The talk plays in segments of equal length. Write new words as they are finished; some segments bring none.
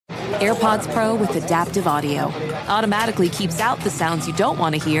AirPods Pro with adaptive audio automatically keeps out the sounds you don't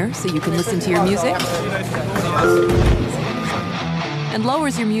want to hear so you can listen to your music, and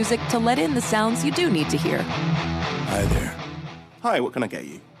lowers your music to let in the sounds you do need to hear. Hi there. Hi, what can I get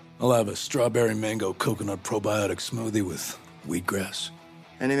you? I'll have a strawberry mango coconut probiotic smoothie with wheatgrass.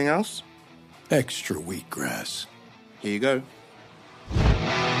 Anything else? Extra wheatgrass. Here you go.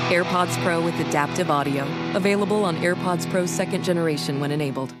 AirPods Pro with adaptive audio. Available on AirPods Pro 2nd generation when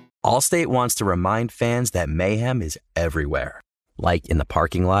enabled. Allstate wants to remind fans that mayhem is everywhere. Like in the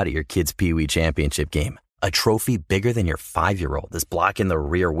parking lot at your kid's Pee Wee Championship game. A trophy bigger than your 5-year-old is blocking the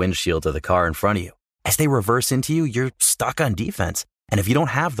rear windshield of the car in front of you. As they reverse into you, you're stuck on defense. And if you don't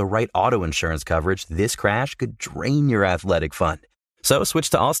have the right auto insurance coverage, this crash could drain your athletic fund. So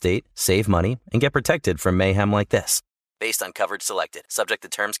switch to Allstate, save money, and get protected from mayhem like this. Based on coverage selected, subject to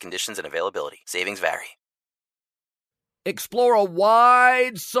terms, conditions, and availability. Savings vary. Explore a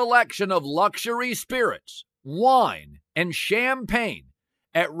wide selection of luxury spirits, wine, and champagne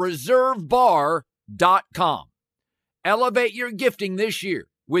at ReserveBar.com. Elevate your gifting this year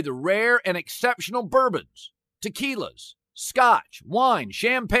with rare and exceptional bourbons, tequilas, scotch, wine,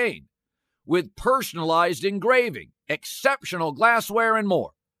 champagne, with personalized engraving, exceptional glassware, and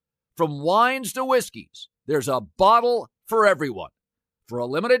more. From wines to whiskeys, there's a bottle for everyone. For a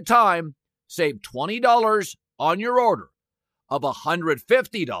limited time, save $20 on your order of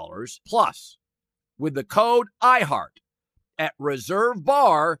 $150 plus with the code IHEART at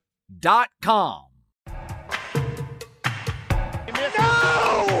ReserveBar.com.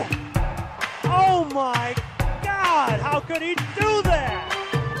 No! Oh my God! How could he do that?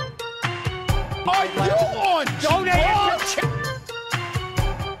 Are you on? Don't answer.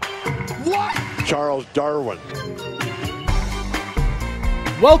 What? Charles Darwin.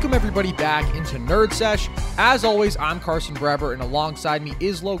 Welcome everybody back into Nerd Sesh. As always, I'm Carson Brever, and alongside me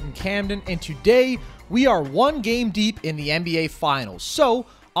is Logan Camden, and today we are one game deep in the NBA Finals. So,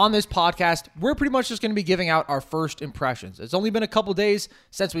 on this podcast, we're pretty much just going to be giving out our first impressions. It's only been a couple days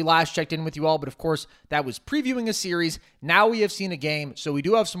since we last checked in with you all, but of course, that was previewing a series. Now we have seen a game, so we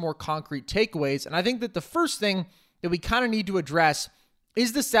do have some more concrete takeaways, and I think that the first thing that we kind of need to address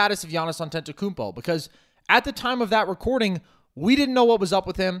is the status of Giannis Antetokounmpo, because at the time of that recording, we didn't know what was up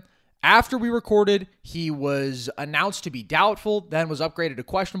with him. After we recorded, he was announced to be doubtful, then was upgraded to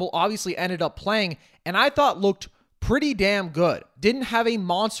questionable, obviously ended up playing, and I thought looked pretty damn good. Didn't have a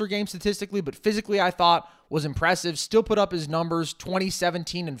monster game statistically, but physically I thought was impressive. Still put up his numbers,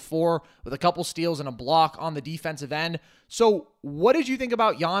 20-17-4 with a couple steals and a block on the defensive end. So what did you think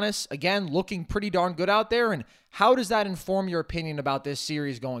about Giannis? Again, looking pretty darn good out there, and how does that inform your opinion about this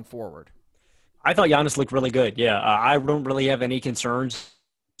series going forward? I thought Giannis looked really good. Yeah, I don't really have any concerns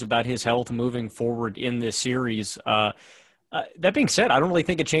about his health moving forward in this series. That being said, I don't really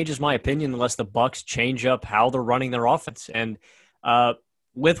think it changes my opinion unless the Bucks change up how they're running their offense. And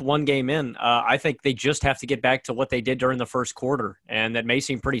with one game in, I think they just have to get back to what they did during the first quarter. And that may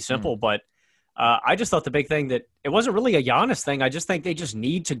seem pretty simple, but I just thought the big thing that it wasn't really a Giannis thing. I just think they just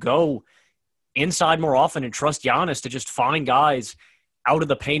need to go inside more often and trust Giannis to just find guys out of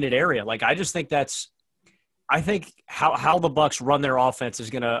the painted area. Like, I just think I think how the Bucks run their offense is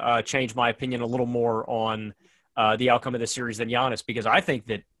going to change my opinion a little more on the outcome of the series than Giannis, because I think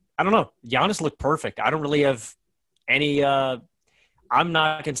that, I don't know, Giannis looked perfect. I don't really have any I'm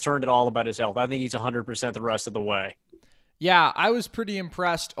not concerned at all about his health. I think he's 100% the rest of the way. Yeah, I was pretty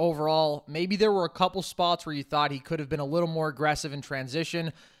impressed overall. Maybe there were a couple spots where you thought he could have been a little more aggressive in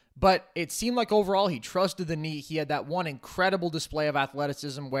transition, but it seemed like overall he trusted the knee. He had that one incredible display of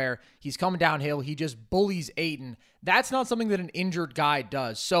athleticism where he's coming downhill, he just bullies Ayton. That's not something that an injured guy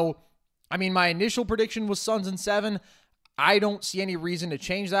does. So, I mean, my initial prediction was Suns in 7. I don't see any reason to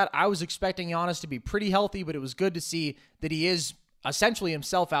change that. I was expecting Giannis to be pretty healthy, but it was good to see that he is essentially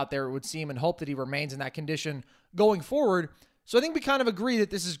himself out there, it would seem, and hope that he remains in that condition going forward. So I think we kind of agree that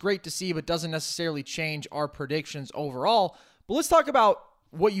this is great to see, but doesn't necessarily change our predictions overall. But let's talk about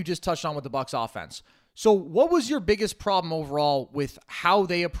what you just touched on with the Bucks offense. So what was your biggest problem overall with how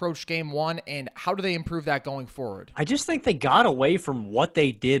they approached game one, and how do they improve that going forward? I just think they got away from what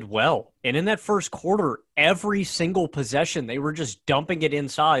they did well. And in that first quarter, every single possession, they were just dumping it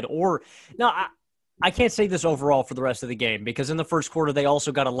inside. Or, now, I can't say this overall for the rest of the game, because in the first quarter, they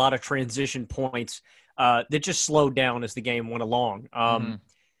also got a lot of transition points that just slowed down as the game went along.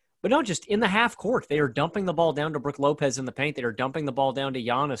 But no, just in the half court, they are dumping the ball down to Brook Lopez in the paint. They are dumping the ball down to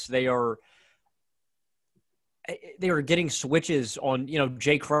Giannis. They are getting switches on,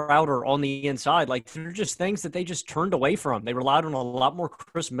 Jay Crowder on the inside. Like, they're just things that they just turned away from. They relied on a lot more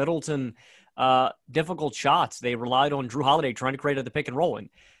Chris Middleton difficult shots. They relied on Drew Holiday trying to create the pick and roll. And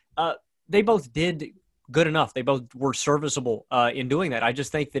they both did good enough. They both were serviceable in doing that. I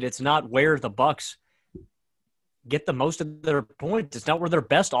just think that it's not where the Bucks get the most of their points. It's not where their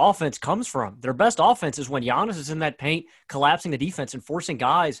best offense comes from. Their best offense is when Giannis is in that paint, collapsing the defense and forcing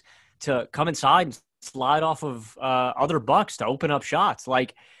guys to come inside and slide off of other Bucks to open up shots.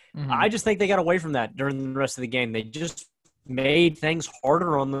 Like, I just think they got away from that during the rest of the game. They just made things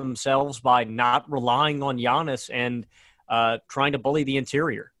harder on themselves by not relying on Giannis and trying to bully the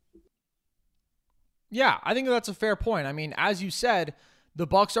interior. Yeah, I think that's a fair point. I mean, as you said, the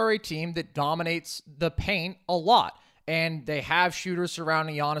Bucks are a team that dominates the paint a lot, and they have shooters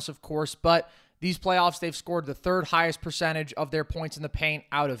surrounding Giannis, of course, but these playoffs, they've scored the third highest percentage of their points in the paint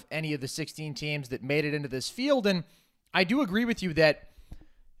out of any of the 16 teams that made it into this field, and I do agree with you that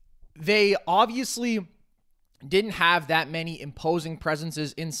they obviously didn't have that many imposing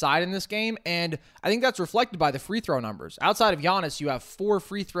presences inside in this game, and I think that's reflected by the free throw numbers. Outside of Giannis, you have 4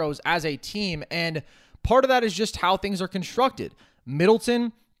 free throws as a team, and part of that is just how things are constructed.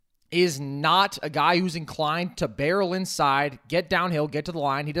 Middleton is not a guy who's inclined to barrel inside, get downhill, get to the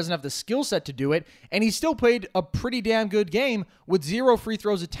line. He doesn't have the skill set to do it, and he still played a pretty damn good game with 0 free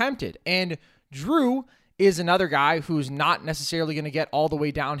throws attempted. And Drew is another guy who's not necessarily going to get all the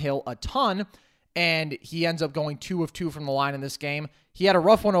way downhill a ton, and he ends up going 2 of 2 from the line in this game. He had a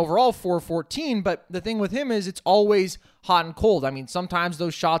rough one overall, 4-14, but the thing with him is it's always hot and cold. I mean, sometimes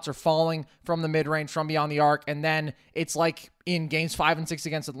those shots are falling from the mid-range, from beyond the arc, and then it's like in games 5 and 6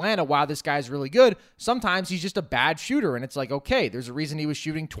 against Atlanta, wow, this guy's really good. Sometimes he's just a bad shooter, and it's like, okay, there's a reason he was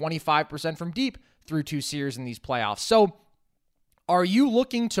shooting 25% from deep through 2 series in these playoffs. So are you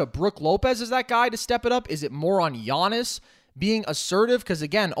looking to Brook Lopez as that guy to step it up? Is it more on Giannis being assertive? Because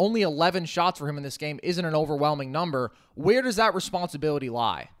again, only 11 shots for him in this game isn't an overwhelming number. Where does that responsibility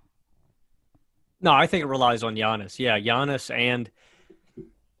lie? No, I think it relies on Giannis. Yeah, Giannis, and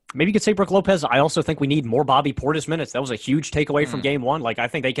maybe you could say Brook Lopez. I also think we need more Bobby Portis minutes. That was a huge takeaway from game 1. Like, I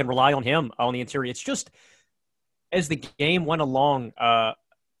think they can rely on him on the interior. It's just, as the game went along,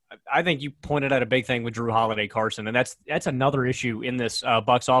 I think you pointed out a big thing with Drew Holiday, Carson, and that's another issue in this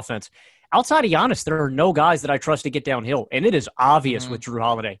Bucks offense. Outside of Giannis, there are no guys that I trust to get downhill, and it is obvious with Drew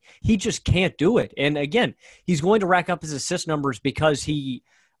Holiday. He just can't do it. And again, he's going to rack up his assist numbers because he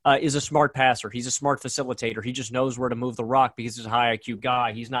is a smart passer. He's a smart facilitator. He just knows where to move the rock because he's a high IQ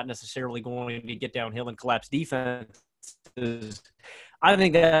guy. He's not necessarily going to get downhill and collapse defenses. I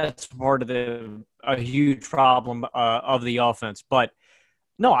think that's part of a huge problem of the offense. But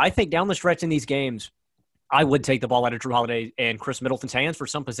no, I think down the stretch in these games, I would take the ball out of Drew Holiday and Chris Middleton's hands for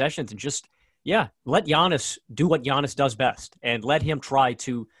some possessions and just, let Giannis do what Giannis does best and let him try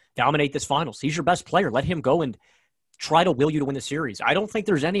to dominate this finals. He's your best player. Let him go and try to will you to win the series. I don't think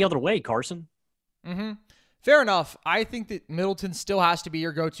there's any other way, Carson. Fair enough. I think that Middleton still has to be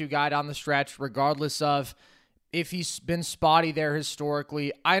your go-to guy down the stretch, regardless of if he's been spotty there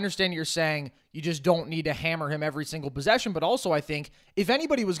historically. I understand you're saying you just don't need to hammer him every single possession, but also I think if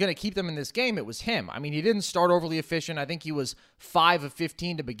anybody was going to keep them in this game, it was him. I mean, he didn't start overly efficient. I think he was 5 of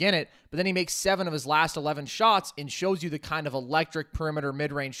 15 to begin it, but then he makes 7 of his last 11 shots and shows you the kind of electric perimeter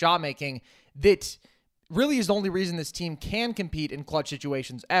mid-range shot making that really is the only reason this team can compete in clutch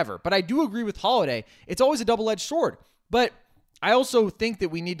situations ever. But I do agree with Holiday. It's always a double-edged sword. But I also think that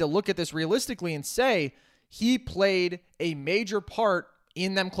we need to look at this realistically and say he played a major part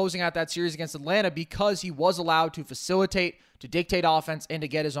in them closing out that series against Atlanta because he was allowed to facilitate, to dictate offense, and to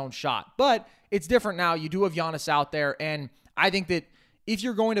get his own shot. But it's different now. You do have Giannis out there, and I think that if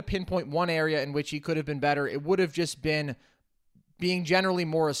you're going to pinpoint one area in which he could have been better, it would have just been being generally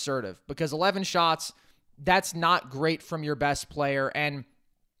more assertive because 11 shots, that's not great from your best player, and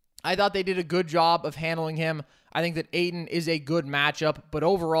I thought they did a good job of handling him. I think that Ayton is a good matchup, but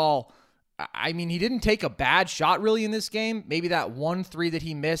overall, I mean, he didn't take a bad shot really in this game. Maybe that 1-3 that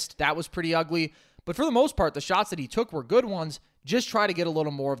he missed, that was pretty ugly. But for the most part, the shots that he took were good ones. Just try to get a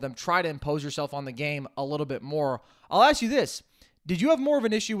little more of them. Try to impose yourself on the game a little bit more. I'll ask you this. Did you have more of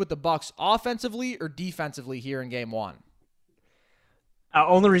an issue with the Bucks offensively or defensively here in game 1?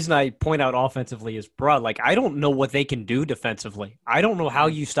 Only reason I point out offensively is, I don't know what they can do defensively. I don't know how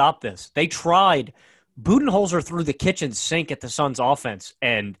you stop this. They tried. Budenholzer threw the kitchen sink at the Suns' offense,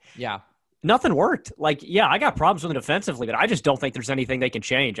 and nothing worked. I got problems with it defensively, but I just don't think there's anything they can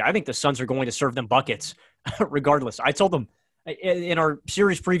change. I think the Suns are going to serve them buckets regardless. I told them in our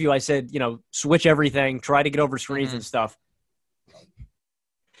series preview, I said, switch everything, try to get over screens and stuff.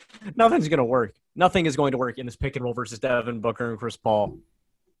 Nothing's going to work. Nothing is going to work in this pick and roll versus Devin Booker and Chris Paul.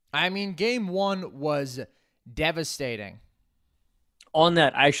 I mean, game 1 was devastating. On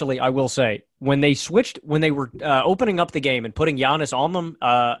that, actually, I will say, when they were opening up the game and putting Giannis on them,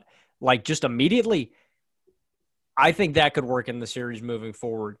 just immediately, I think that could work in the series moving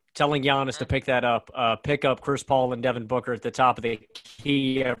forward. Telling Giannis to pick that up, pick up Chris Paul and Devin Booker at the top of the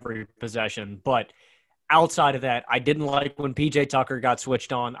key every possession. But outside of that, I didn't like when PJ Tucker got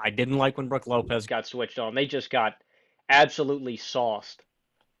switched on. I didn't like when Brook Lopez got switched on. They just got absolutely sauced.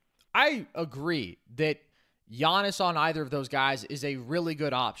 I agree that Giannis on either of those guys is a really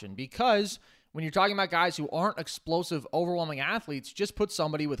good option because when you're talking about guys who aren't explosive, overwhelming athletes, just put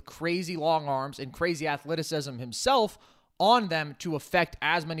somebody with crazy long arms and crazy athleticism himself on them to affect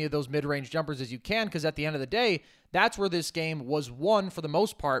as many of those mid-range jumpers as you can, because at the end of the day, that's where this game was won for the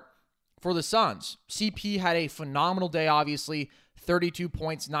most part for the Suns. CP had a phenomenal day, obviously, 32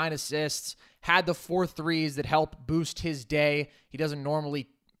 points, 9 assists, had the 4 threes that helped boost his day. He doesn't normally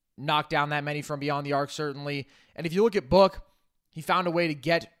knock down that many from beyond the arc, certainly. And if you look at Book, he found a way to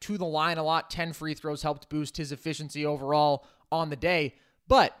get to the line a lot. 10 free throws helped boost his efficiency overall on the day.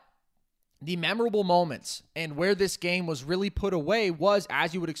 But the memorable moments and where this game was really put away was,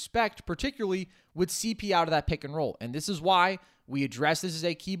 as you would expect, particularly with CP out of that pick and roll. And this is why we addressed this as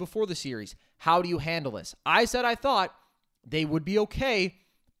a key before the series. How do you handle this? I said I thought they would be okay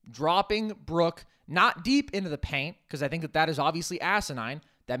dropping Brook not deep into the paint, because I think that is obviously asinine.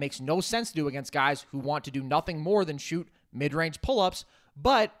 That makes no sense to do against guys who want to do nothing more than shoot mid-range pull-ups,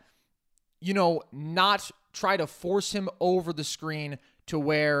 but, not try to force him over the screen to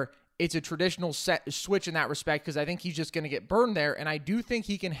where it's a traditional switch in that respect, because I think he's just going to get burned there, and I do think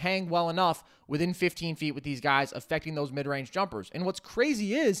he can hang well enough within 15 feet with these guys affecting those mid-range jumpers. And what's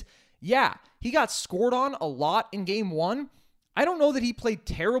crazy is, he got scored on a lot in game 1. I don't know that he played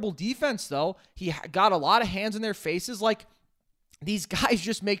terrible defense, though. He got a lot of hands in their faces. These guys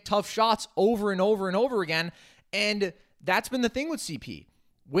just make tough shots over and over and over again, and that's been the thing with CP.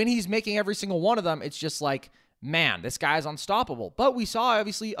 When he's making every single one of them, it's just man, this guy's unstoppable. But we saw,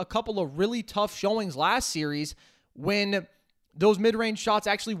 obviously, a couple of really tough showings last series when those mid-range shots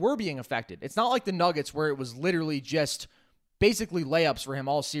actually were being affected. It's not like the Nuggets where it was literally just basically layups for him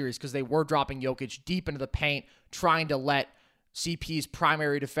all series because they were dropping Jokic deep into the paint, trying to let CP's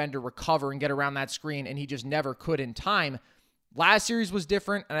primary defender recover and get around that screen, and he just never could in time. Last series was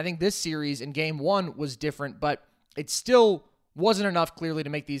different, and I think this series in game 1 was different, but it still wasn't enough, clearly, to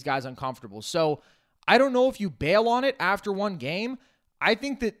make these guys uncomfortable. So I don't know if you bail on it after one game. I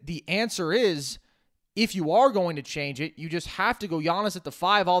think that the answer is, if you are going to change it, you just have to go Giannis at the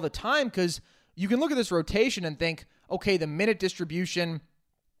 5 all the time, because you can look at this rotation and think, okay, the minute distribution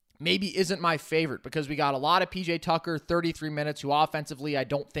maybe isn't my favorite, because we got a lot of PJ Tucker, 33 minutes, who offensively I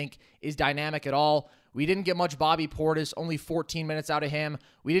don't think is dynamic at all. We didn't get much Bobby Portis, only 14 minutes out of him.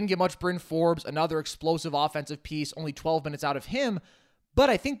 We didn't get much Bryn Forbes, another explosive offensive piece, only 12 minutes out of him. But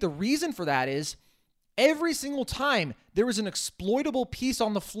I think the reason for that is every single time there was an exploitable piece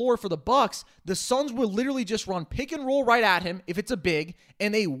on the floor for the Bucks, the Suns will literally just run pick and roll right at him if it's a big,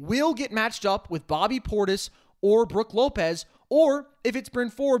 and they will get matched up with Bobby Portis or Brook Lopez, or if it's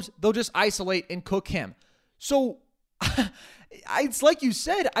Bryn Forbes, they'll just isolate and cook him. So it's like you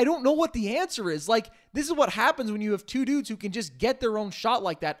said, I don't know what the answer is. This is what happens when you have two dudes who can just get their own shot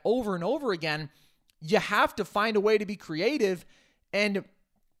like that over and over again. You have to find a way to be creative. And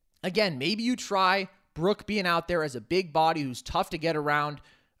again, maybe you try Brook being out there as a big body who's tough to get around.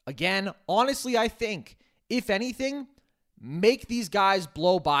 Again, honestly, I think, if anything, make these guys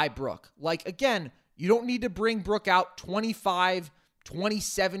blow by Brook. Again, you don't need to bring Brook out 25,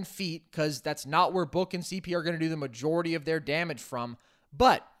 27 feet, because that's not where Book and CP are going to do the majority of their damage from.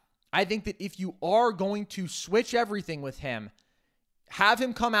 But I think that if you are going to switch everything with him, have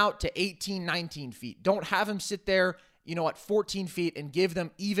him come out to 18, 19 feet. Don't have him sit there, at 14 feet and give them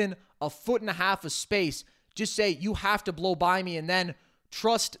even a foot and a half of space. Just say, you have to blow by me, and then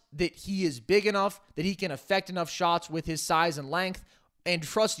trust that he is big enough that he can affect enough shots with his size and length, and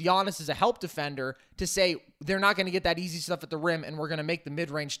trust Giannis as a help defender to say they're not going to get that easy stuff at the rim, and we're going to make the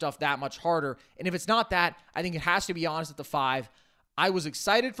mid-range stuff that much harder. And if it's not that, I think it has to be Giannis at the 5. I was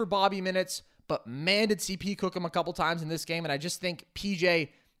excited for Bobby minutes, but man, did CP cook him a couple times in this game, and I just think PJ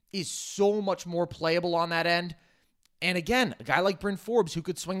is so much more playable on that end. And again, a guy like Bryn Forbes, who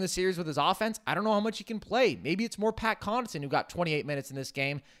could swing the series with his offense, I don't know how much he can play. Maybe it's more Pat Connaughton, who got 28 minutes in this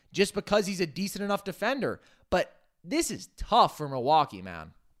game, just because he's a decent enough defender. But this is tough for Milwaukee,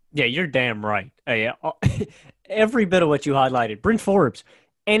 man. Yeah, you're damn right. Every bit of what you highlighted. Bryn Forbes,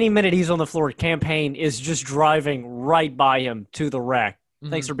 any minute he's on the floor, Campaign is just driving right by him to the rack.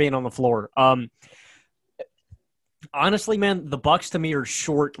 Thanks for being on the floor. Honestly, man, the Bucks to me are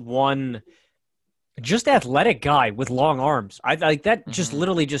short one just athletic guy with long arms. I like that just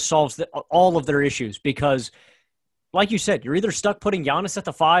literally just solves all of their issues because, like you said, you're either stuck putting Giannis at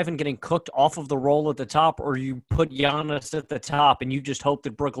the 5 and getting cooked off of the roll at the top, or you put Giannis at the top and you just hope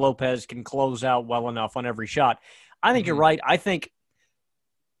that Brook Lopez can close out well enough on every shot. I think you're right. I think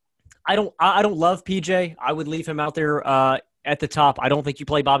I don't love PJ. I would leave him out there at the top. I don't think you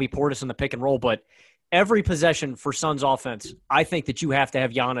play Bobby Portis in the pick and roll, but every possession for Suns offense, I think that you have to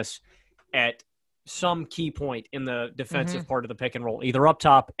have Giannis at some key point in the defensive part of the pick and roll, either up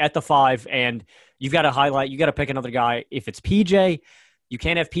top at the 5, and you've got to highlight, you got to pick another guy. If it's PJ, you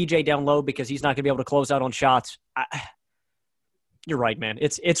can't have PJ down low because he's not going to be able to close out on shots. You're right, man.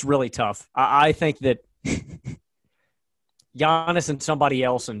 It's really tough. I think that Giannis and somebody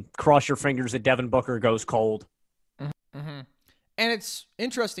else, and cross your fingers that Devin Booker goes cold. And it's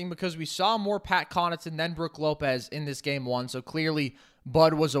interesting because we saw more Pat Connaughton than Brook Lopez in this game 1, so clearly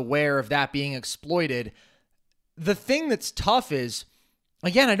Bud was aware of that being exploited. The thing that's tough is,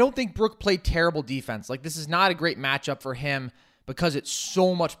 again, I don't think Brook played terrible defense. Like, this is not a great matchup for him because it's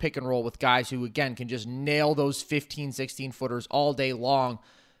so much pick and roll with guys who, again, can just nail those 15, 16-footers all day long.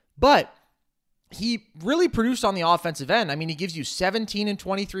 But he really produced on the offensive end. I mean, he gives you 17 in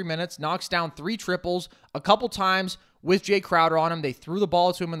 23 minutes, knocks down 3 triples, a couple times with Jay Crowder on him. They threw the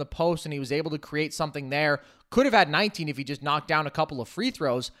ball to him in the post, and he was able to create something there. Could have had 19 if he just knocked down a couple of free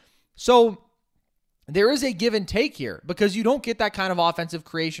throws. So there is a give and take here because you don't get that kind of offensive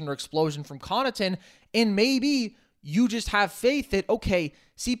creation or explosion from Connaughton, and maybe you just have faith that, okay,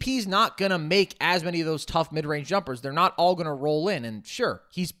 CP's not going to make as many of those tough mid-range jumpers. They're not all going to roll in, and sure,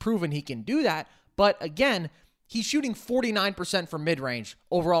 he's proven he can do that, but again, he's shooting 49% from mid-range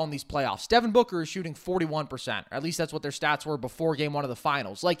overall in these playoffs. Devin Booker is shooting 41%. At least that's what their stats were before game 1 of the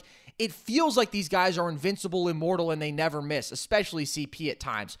finals. Like, it feels like these guys are invincible, immortal, and they never miss, especially CP at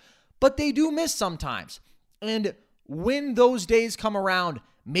times. But they do miss sometimes. And when those days come around,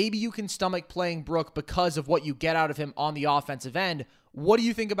 maybe you can stomach playing Brook because of what you get out of him on the offensive end. What do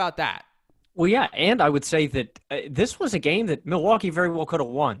you think about that? Well, yeah, and I would say that this was a game that Milwaukee very well could have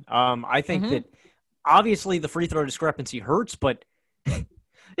won. I think that obviously the free throw discrepancy hurts, but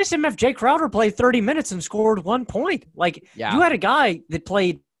this MFJ Crowder played 30 minutes and scored 1 point. Like, you had a guy that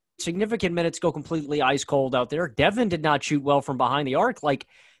played significant minutes go completely ice cold out there. Devin did not shoot well from behind the arc. Like,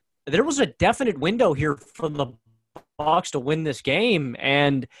 there was a definite window here for the Bucks to win this game,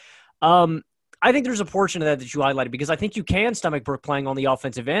 and I think there's a portion of that you highlighted because I think you can stomach Brook playing on the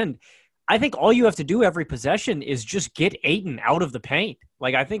offensive end. I think all you have to do every possession is just get Ayton out of the paint.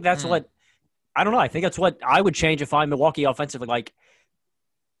 Like, I think that's what – I don't know. I think that's what I would change if I'm Milwaukee offensively. Like,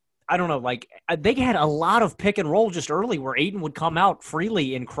 I don't know. Like, they had a lot of pick and roll just early where Ayton would come out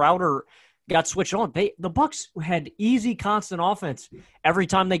freely and Crowder got switched on. The Bucks had easy, constant offense every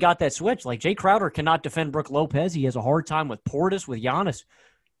time they got that switch. Like, Jay Crowder cannot defend Brook Lopez. He has a hard time with Portis, with Giannis.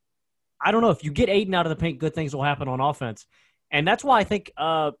 I don't know. If you get Ayton out of the paint, good things will happen on offense. And that's why I think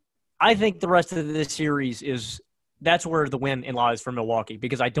the rest of this series is – that's where the win lies for Milwaukee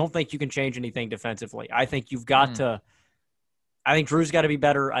because I don't think you can change anything defensively. I think you've got to – I think Drew's got to be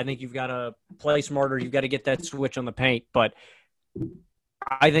better. I think you've got to play smarter. You've got to get that switch on the paint. But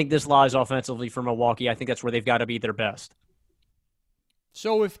I think this lies offensively for Milwaukee. I think that's where they've got to be their best.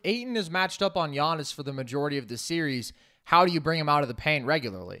 So if Ayton is matched up on Giannis for the majority of the series, how do you bring him out of the paint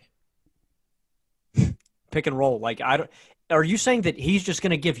regularly? Pick and roll. Like, are you saying that he's just going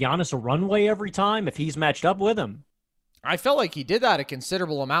to give Giannis a runway every time if he's matched up with him? I felt like he did that a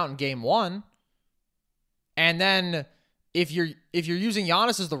considerable amount in game 1. And then if you're using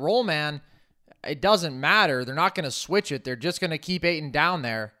Giannis as the roll man, it doesn't matter. They're not going to switch it. They're just going to keep Ayton down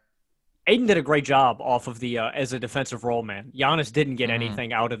there. Ayton did a great job off of the as a defensive roll man. Giannis didn't get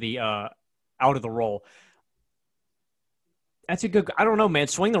anything out of the roll. That's a good. I don't know, man.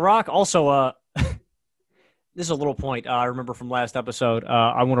 Swing the rock. Also, this is a little point I remember from last episode.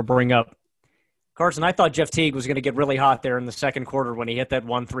 I want to bring up. Carson, I thought Jeff Teague was going to get really hot there in the second quarter when he hit that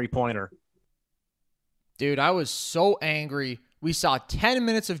 1 3-pointer. Dude, I was so angry. We saw 10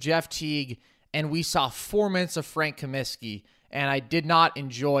 minutes of Jeff Teague, and we saw 4 minutes of Frank Kaminsky, and I did not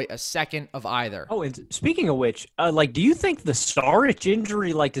enjoy a second of either. Oh, and speaking of which, do you think the Saric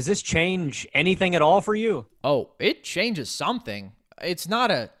injury, does this change anything at all for you? Oh, it changes something. It's not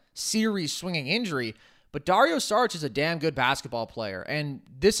a series-swinging injury, but Dario Saric is a damn good basketball player, and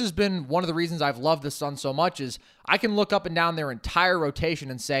this has been one of the reasons I've loved the Suns so much is I can look up and down their entire rotation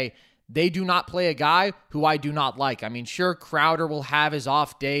and say they do not play a guy who I do not like. I mean, sure, Crowder will have his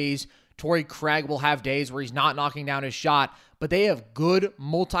off days. Torrey Craig will have days where he's not knocking down his shot, but they have good,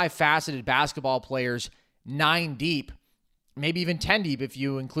 multifaceted basketball players 9 deep, maybe even 10 deep if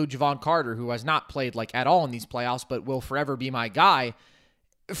you include Javon Carter, who has not played like at all in these playoffs, but will forever be my guy.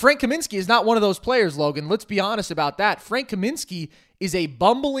 Frank Kaminsky is not one of those players, Logan. Let's be honest about that. Frank Kaminsky is a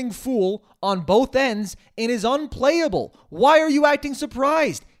bumbling fool on both ends and is unplayable. Why are you acting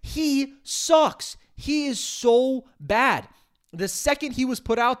surprised? He sucks. He is so bad. The second he was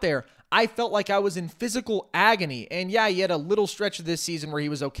put out there, I felt like I was in physical agony. And yeah, he had a little stretch of this season where he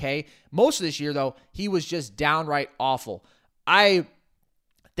was okay. Most of this year, though, he was just downright awful. I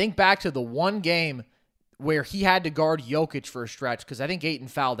think back to the one game where he had to guard Jokic for a stretch because I think Ayton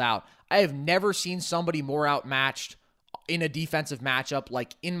fouled out. I have never seen somebody more outmatched in a defensive matchup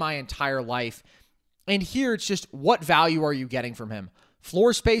like in my entire life. And here it's just, what value are you getting from him?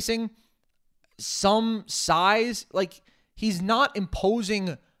 Floor spacing, some size, like he's not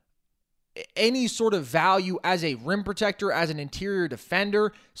imposing any sort of value as a rim protector, as an interior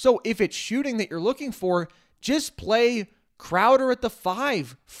defender. So if it's shooting that you're looking for, just play Crowder at the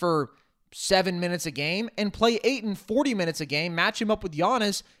 5 for 7 minutes a game and play Ayton 40 minutes a game, match him up with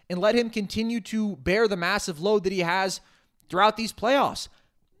Giannis, and let him continue to bear the massive load that he has throughout these playoffs.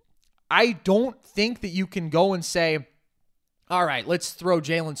 I don't think that you can go and say, all right, let's throw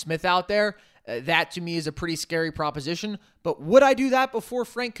Jalen Smith out there. That to me is a pretty scary proposition. But would I do that before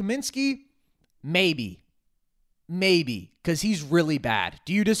Frank Kaminsky? Maybe. Maybe, because he's really bad.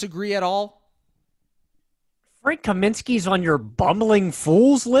 Do you disagree at all? Frank Kaminsky's on your bumbling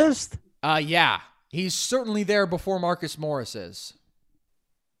fools list? Yeah. He's certainly there before Marcus Morris is.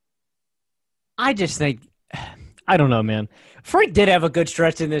 I just think, I don't know, man. Frank did have a good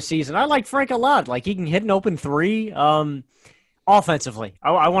stretch in this season. I like Frank a lot. Like, he can hit an open three. Offensively,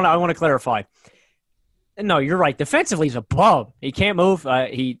 I want to clarify. No, you're right. Defensively, he's a bum. He can't move.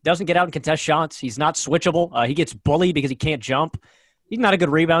 He doesn't get out and contest shots. He's not switchable. He gets bullied because he can't jump. He's not a good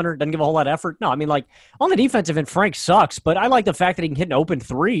rebounder. Doesn't give a whole lot of effort. No, I mean, like, on the defensive end, Frank sucks. But I like the fact that he can hit an open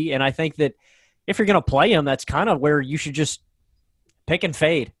three. And I think that if you're going to play him, that's kind of where you should just pick and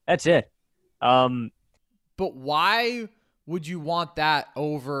fade. That's it. But why would you want that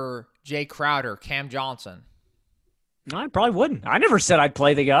over Jay Crowder, Cam Johnson? I probably wouldn't. I never said I'd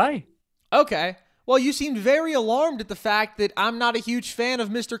play the guy. Okay. Well, you seemed very alarmed at the fact that I'm not a huge fan of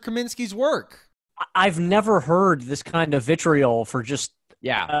Mr. Kaminsky's work. I've never heard this kind of vitriol for just,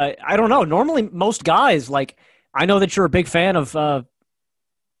 yeah. I don't know. Normally, most guys, like, I know that you're a big fan of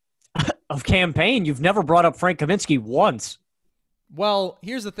campaign. You've never brought up Frank Kaminsky once. Well,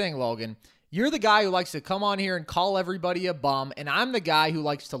 here's the thing, Logan. You're the guy who likes to come on here and call everybody a bum, and I'm the guy who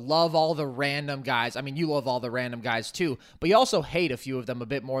likes to love all the random guys. I mean, you love all the random guys too, but you also hate a few of them a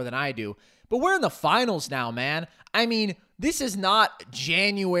bit more than I do. But we're in the finals now, man. I mean, this is not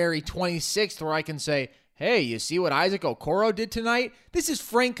January 26th where I can say, hey, you see what Isaac Okoro did tonight? This is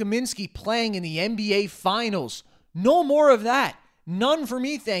Frank Kaminsky playing in the NBA Finals. No more of that. None for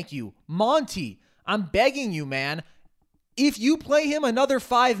me, thank you. Monty, I'm begging you, man. If you play him another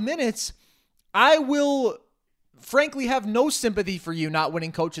 5 minutes, I will frankly have no sympathy for you not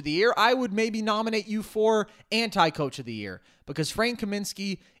winning Coach of the Year. I would maybe nominate you for anti-Coach of the Year because Frank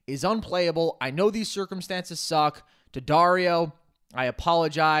Kaminsky is unplayable. I know these circumstances suck. To Dario, I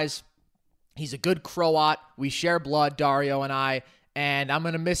apologize. He's a good Croat. We share blood, Dario and I, and I'm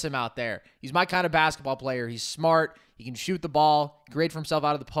going to miss him out there. He's my kind of basketball player. He's smart. He can shoot the ball, great for himself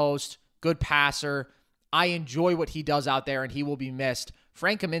out of the post, good passer. I enjoy what he does out there, and he will be missed.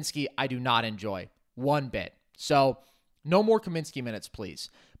 Frank Kaminsky, I do not enjoy one bit. So no more Kaminsky minutes, please.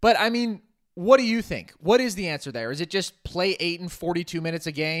 But, I mean, what do you think? What is the answer there? Is it just play Ayton 42 minutes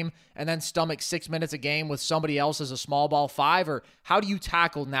a game and then stomach 6 minutes a game with somebody else as a small ball 5? Or how do you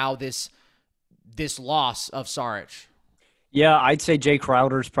tackle now this loss of Saric? Yeah, I'd say Jay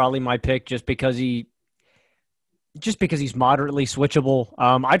Crowder's probably my pick just because he's moderately switchable.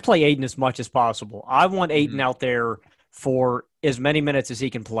 I'd play Ayton as much as possible. I want Ayton out there for as many minutes as he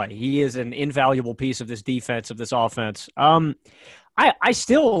can play. He is an invaluable piece of this defense, of this offense. I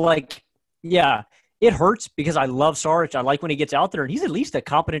still like, yeah, it hurts because I love Saric. I like when he gets out there, and he's at least a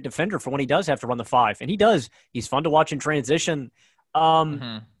competent defender for when he does have to run the 5. And he does. He's fun to watch in transition.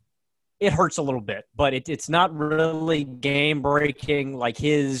 It hurts a little bit, but it's not really game-breaking like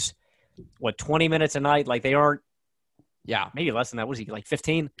his, 20 minutes a night? Like they aren't. Yeah, maybe less than that. What is he, like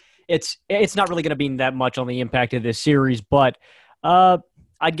 15? It's not really going to be that much on the impact of this series, but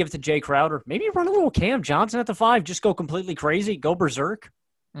I'd give it to Jay Crowder. Maybe run a little Cam Johnson at the 5. Just go completely crazy. Go berserk.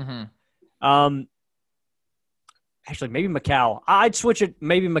 Actually, maybe McCall. I'd switch it,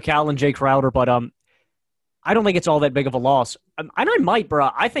 maybe McCall and Jay Crowder, but I don't think it's all that big of a loss. And I might, bro.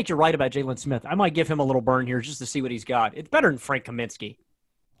 I think you're right about Jalen Smith. I might give him a little burn here just to see what he's got. It's better than Frank Kaminsky.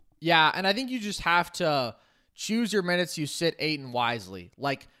 Yeah, and I think you just have to choose your minutes, you sit Ayton wisely.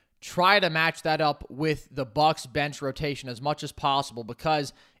 Like, try to match that up with the Bucks bench rotation as much as possible,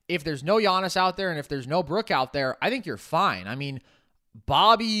 because if there's no Giannis out there and if there's no Brook out there, I think you're fine. I mean,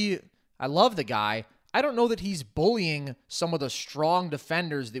 Bobby, I love the guy. I don't know that he's bullying some of the strong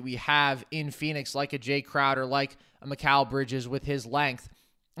defenders that we have in Phoenix, like a Jay Crowder, like a Mikal Bridges with his length.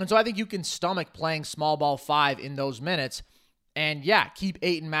 And so I think you can stomach playing small ball 5 in those minutes. And yeah, keep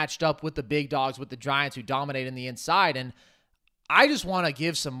Ayton matched up with the big dogs, with the Giants who dominate in the inside. And I just want to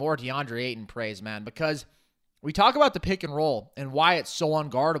give some more DeAndre Ayton praise, man, because we talk about the pick and roll and why it's so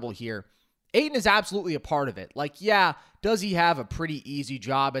unguardable here. Ayton is absolutely a part of it. Like, yeah, does he have a pretty easy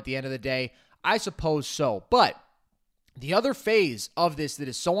job at the end of the day? I suppose so. But the other phase of this that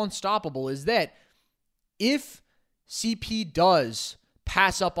is so unstoppable is that if CP does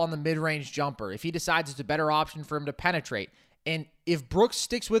pass up on the mid-range jumper, if he decides it's a better option for him to penetrate, and if Brooks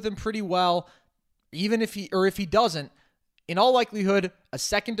sticks with him pretty well, even if he doesn't, in all likelihood, a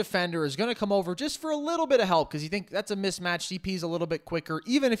second defender is going to come over just for a little bit of help, because you think that's a mismatch. CP's a little bit quicker,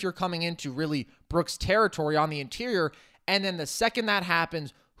 even if you're coming into really Brooks territory on the interior. And then the second that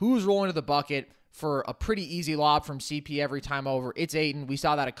happens, who's rolling to the bucket for a pretty easy lob from CP every time over? It's Ayton. We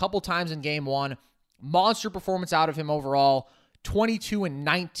saw that a couple times in game 1. Monster performance out of him overall. 22 and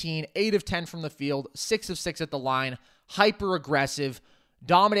 19, 8 of 10 from the field, 6 of 6 at the line, hyper aggressive,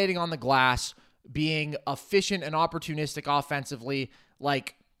 dominating on the glass, being efficient and opportunistic offensively.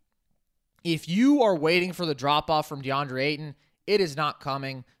 Like, if you are waiting for the drop-off from DeAndre Ayton, it is not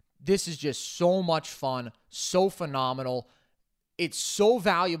coming. This is just so much fun, so phenomenal. It's so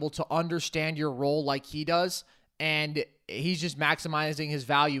valuable to understand your role like he does, and he's just maximizing his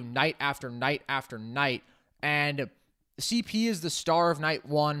value night after night after night. And CP is the star of night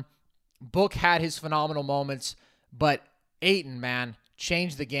 1. Book had his phenomenal moments, but Ayton, man,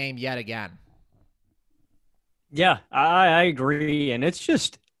 changed the game yet again. Yeah, I agree. And it's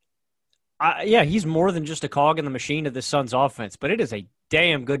just, he's more than just a cog in the machine of the Suns offense, but it is a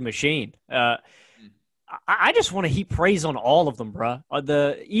damn good machine. I just want to heap praise on all of them,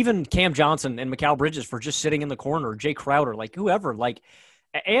 bruh. Even Cam Johnson and Mikal Bridges for just sitting in the corner, Jay Crowder, like whoever, like,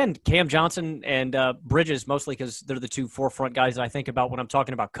 and Cam Johnson and Bridges, mostly because they're the two forefront guys I think about when I'm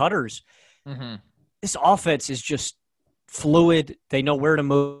talking about cutters. Mm-hmm. This offense is just fluid. They know where to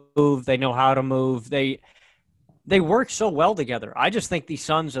move. They know how to move. They work so well together. I just think these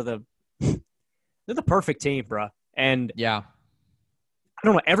Suns are they're the perfect team, bro. And yeah, I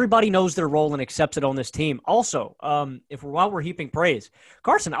don't know. Everybody knows their role and accepts it on this team. Also, while we're heaping praise,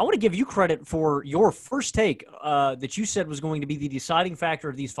 Carson, I want to give you credit for your first take that you said was going to be the deciding factor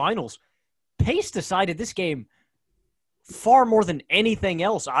of these finals. Pace decided this game far more than anything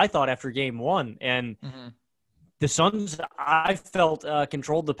else, I thought, after game 1. And the Suns, I felt,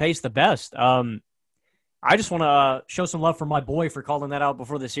 controlled the pace the best. I just want to show some love for my boy for calling that out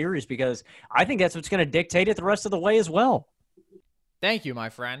before the series, because I think that's what's going to dictate it the rest of the way as well. Thank you, my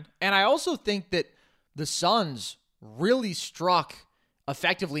friend. And I also think that the Suns really struck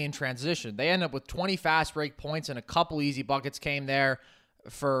effectively in transition. They end up with 20 fast break points, and a couple easy buckets came there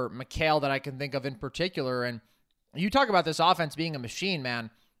for Mikal that I can think of in particular. And you talk about this offense being a machine,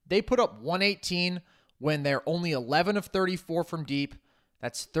 man. They put up 118 when they're only 11 of 34 from deep.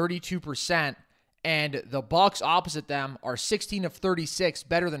 That's 32%. And the Bucks opposite them are 16 of 36,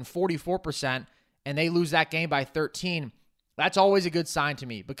 better than 44%, and they lose that game by 13. That's always a good sign to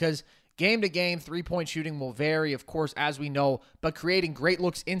me, because game to game, three-point shooting will vary, of course, as we know, but creating great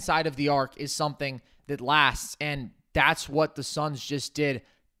looks inside of the arc is something that lasts, and that's what the Suns just did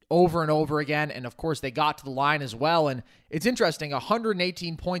over and over again. And of course, they got to the line as well. And it's interesting,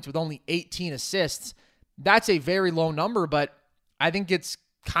 118 points with only 18 assists. That's a very low number, but I think it's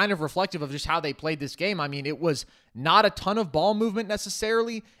kind of reflective of just how they played this game. I mean, it was not a ton of ball movement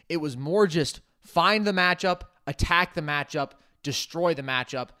necessarily. It was more just find the matchup, attack the matchup, destroy the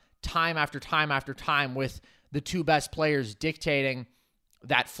matchup, time after time after time, with the two best players dictating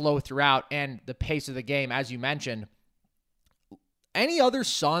that flow throughout and the pace of the game, as you mentioned. Any other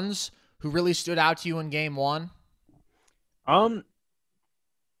Suns who really stood out to you in game 1? Not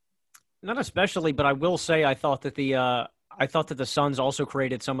especially, but I will say I thought that the Suns also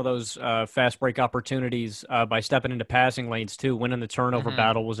created some of those fast break opportunities by stepping into passing lanes too. Winning the turnover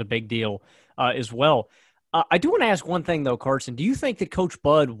battle was a big deal as well. I do want to ask one thing though, Carson. Do you think that Coach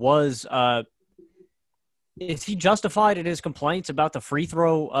Bud is he justified in his complaints about the free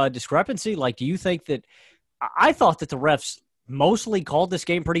throw discrepancy? Like, do you think that I thought that the refs mostly called this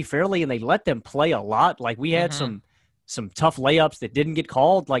game pretty fairly and they let them play a lot? Like, we had some tough layups that didn't get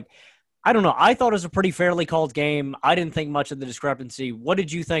called. Like, I don't know. I thought it was a pretty fairly called game. I didn't think much of the discrepancy. What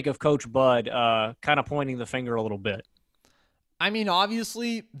did you think of Coach Bud kind of pointing the finger a little bit? I mean,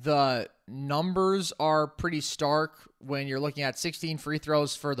 obviously, the numbers are pretty stark when you're looking at 16 free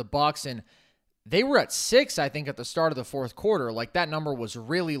throws for the Bucks, and they were at 6, I think, at the start of the fourth quarter. Like, that number was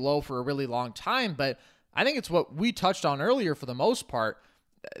really low for a really long time, but I think it's what we touched on earlier for the most part.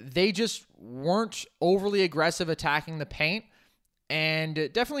 They just weren't overly aggressive attacking the paint, and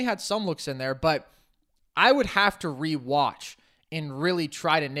it definitely had some looks in there, but I would have to rewatch and really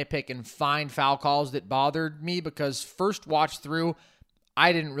try to nitpick and find foul calls that bothered me, because first watch through,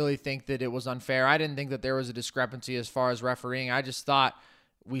 I didn't really think that it was unfair. I didn't think that there was a discrepancy as far as refereeing. I just thought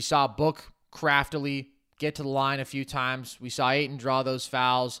we saw Book craftily get to the line a few times. We saw Ayton draw those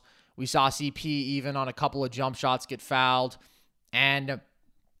fouls. We saw CP even on a couple of jump shots get fouled. And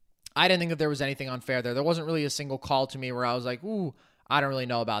I didn't think that there was anything unfair there. There wasn't really a single call to me where I was like, ooh, I don't really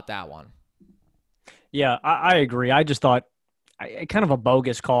know about that one. Yeah, I agree. I just thought kind of a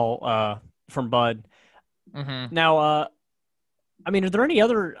bogus call from Bud. Mm-hmm. Now, I mean, are there any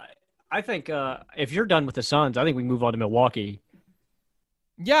other – I think if you're done with the Suns, I think we can move on to Milwaukee.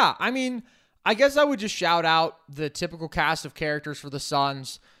 Yeah, I mean, I guess I would just shout out the typical cast of characters for the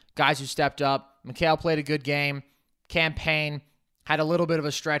Suns, guys who stepped up. Mikal played a good game. Cam Payne had a little bit of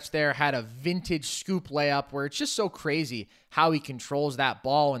a stretch there, had a vintage scoop layup where it's just so crazy how he controls that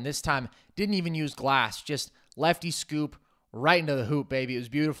ball, and this time didn't even use glass, just lefty scoop right into the hoop, baby. It was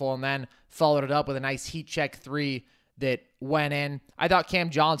beautiful, and then followed it up with a nice heat check 3 that went in. I thought Cam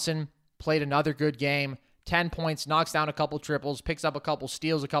Johnson played another good game. 10 points, knocks down a couple triples, picks up a couple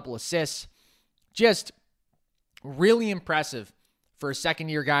steals, a couple assists. Just really impressive for a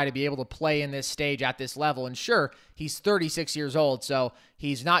second-year guy to be able to play in this stage at this level. And sure, he's 36 years old, so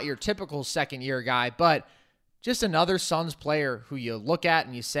he's not your typical second-year guy, but just another Suns player who you look at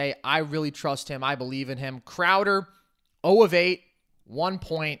and you say, I really trust him, I believe in him. Crowder, 0 of 8, 1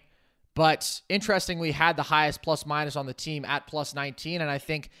 point, but interestingly had the highest plus-minus on the team at plus 19, and I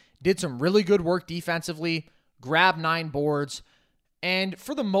think did some really good work defensively, grabbed 9 boards, and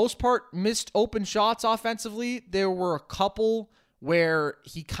for the most part, missed open shots offensively. There were a couple where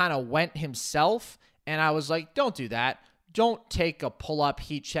he kind of went himself, and I was like, don't do that. Don't take a pull-up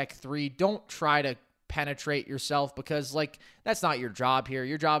heat check 3. Don't try to penetrate yourself, because, like, that's not your job here.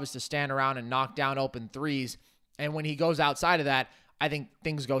 Your job is to stand around and knock down open threes, and when he goes outside of that, I think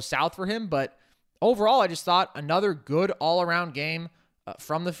things go south for him, but overall, I just thought another good all-around game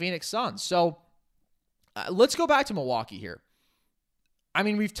from the Phoenix Suns. So let's go back to Milwaukee here. I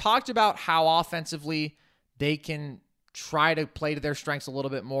mean, we've talked about how offensively they can try to play to their strengths a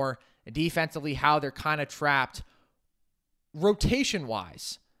little bit more, and defensively how they're kind of trapped.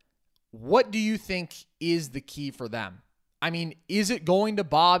 Rotation-wise, what do you think is the key for them? I mean, is it going to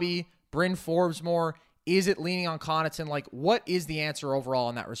Bobby, Bryn Forbes more? Is it leaning on Connaughton? Like, what is the answer overall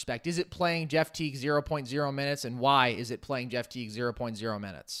in that respect? Is it playing Jeff Teague 0.0 minutes, and why is it playing Jeff Teague 0.0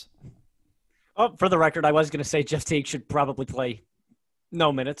 minutes? Oh, for the record, I was going to say Jeff Teague should probably play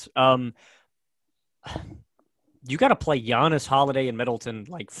no minutes. You got to play Giannis, Holiday, and Middleton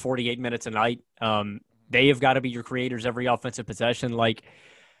like 48 minutes a night. They have got to be your creators every offensive possession. Like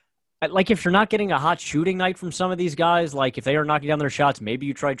if you're not getting a hot shooting night from some of these guys, like if they are knocking down their shots, maybe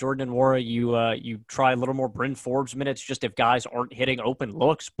you try Jordan Nwora, you try a little more Bryn Forbes minutes just if guys aren't hitting open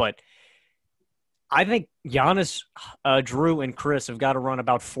looks. But I think Giannis, Drew, and Chris have got to run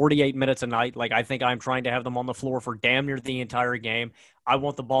about 48 minutes a night. Like, I think I'm trying to have them on the floor for damn near the entire game. I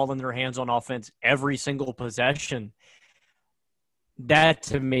want the ball in their hands on offense every single possession. That,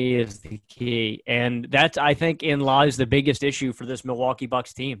 to me, is the key. And that's, I think, in lies the biggest issue for this Milwaukee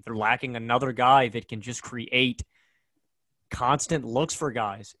Bucks team. They're lacking another guy that can just create constant looks for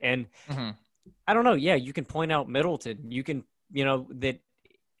guys. And I don't know. Yeah, you can point out Middleton. You can, that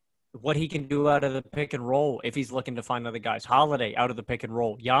what he can do out of the pick and roll if he's looking to find other guys. Holiday out of the pick and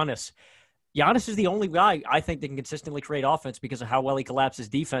roll. Giannis is the only guy I think that can consistently create offense because of how well he collapses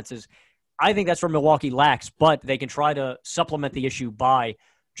defenses. I think that's where Milwaukee lacks, but they can try to supplement the issue by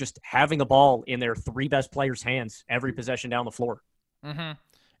just having the ball in their 3 best players' hands every possession down the floor.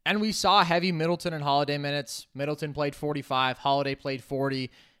 And we saw heavy Middleton and Holiday minutes. Middleton played 45, Holiday played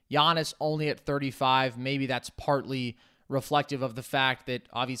 40, Giannis only at 35. Maybe that's partly reflective of the fact that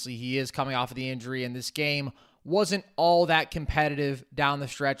obviously he is coming off of the injury, and this game wasn't all that competitive down the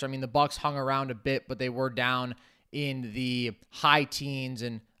stretch. I mean, the Bucks hung around a bit, but they were down in the high teens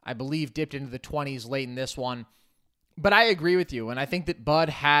and I believe dipped into the 20s late in this one. But I agree with you, and I think that Bud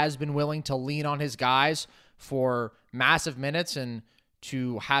has been willing to lean on his guys for massive minutes and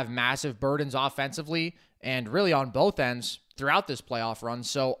to have massive burdens offensively and really on both ends throughout this playoff run.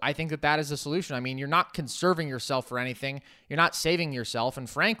 So I think that is a solution. I mean, you're not conserving yourself for anything. You're not saving yourself. And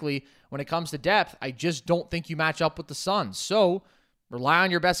frankly, when it comes to depth, I just don't think you match up with the Suns. So rely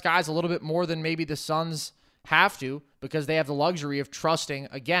on your best guys a little bit more than maybe the Suns have to, because they have the luxury of trusting,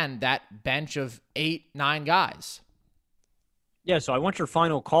 again, that bench of 8-9 guys. Yeah, so I want your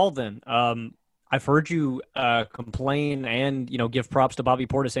final call then. I've heard you complain and, give props to Bobby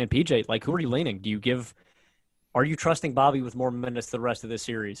Portis and PJ. Like, who are you leaning? Are you trusting Bobby with more minutes the rest of this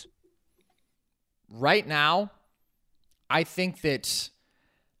series? Right now, I think that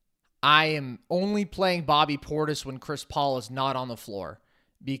I am only playing Bobby Portis when Chris Paul is not on the floor,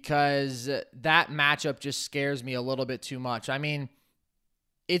 because that matchup just scares me a little bit too much. I mean,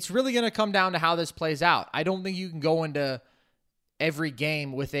 it's really going to come down to how this plays out. I don't think you can go into every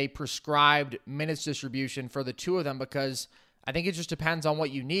game with a prescribed minutes distribution for the two of them, because I think it just depends on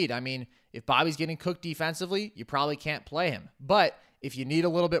what you need. I mean, if Bobby's getting cooked defensively, you probably can't play him. But if you need a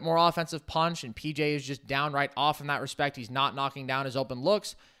little bit more offensive punch and PJ is just downright off in that respect, he's not knocking down his open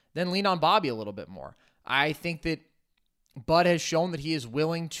looks, then lean on Bobby a little bit more. I think that Bud has shown that he is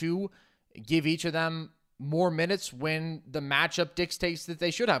willing to give each of them more minutes when the matchup dictates that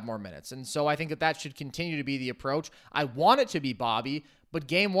they should have more minutes. And so I think that should continue to be the approach. I want it to be Bobby, but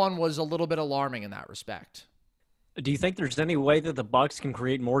game one was a little bit alarming in that respect. Do you think there's any way that the Bucks can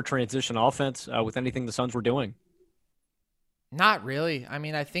create more transition offense with anything the Suns were doing? Not really. I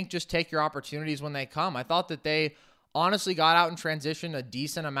mean, I think just take your opportunities when they come. I thought that they honestly got out in transition a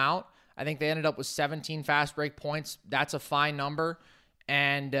decent amount. I think they ended up with 17 fast break points. That's a fine number.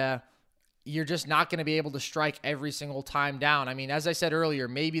 And you're just not going to be able to strike every single time down. I mean, as I said earlier,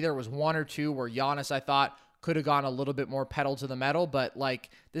 maybe there was one or two where Giannis, I thought, could have gone a little bit more pedal to the metal. But,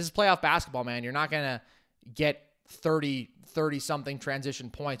 this is playoff basketball, man. You're not going to get 30-something transition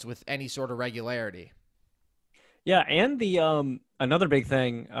points with any sort of regularity. Yeah, and the another big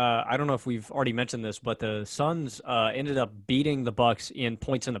thing, I don't know if we've already mentioned this, but the Suns ended up beating the Bucks in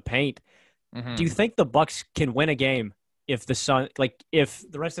points in the paint. Mm-hmm. Do you think the Bucks can win a game if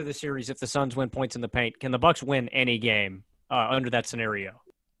if the rest of the series, if the Suns win points in the paint? Can the Bucks win any game under that scenario?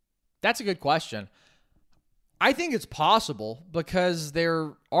 That's a good question. I think it's possible, because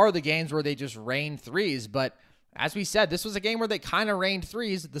there are the games where they just rain threes, but as we said, this was a game where they kind of rained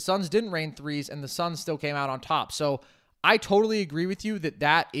threes. The Suns didn't rain threes, and the Suns still came out on top. So I totally agree with you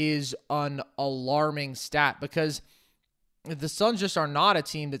that is an alarming stat, because the Suns just are not a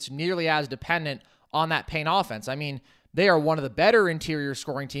team that's nearly as dependent on that paint offense. I mean, they are one of the better interior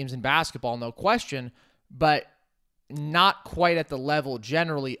scoring teams in basketball, no question, but not quite at the level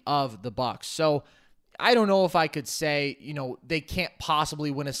generally of the Bucks. So I don't know if I could say, they can't possibly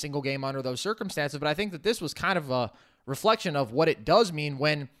win a single game under those circumstances, but I think that this was kind of a reflection of what it does mean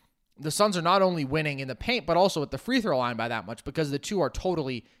when the Suns are not only winning in the paint, but also at the free throw line by that much, because the two are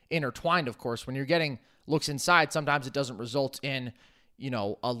totally intertwined, of course. When you're getting looks inside, sometimes it doesn't result in,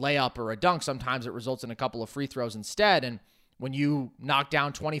 a layup or a dunk. Sometimes it results in a couple of free throws instead. And when you knock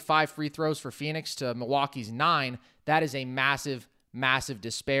down 25 free throws for Phoenix to Milwaukee's 9, that is a massive, massive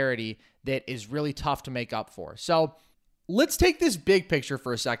disparity that is really tough to make up for. So let's take this big picture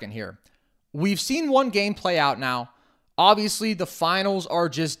for a second here. We've seen one game play out now. Obviously, the finals are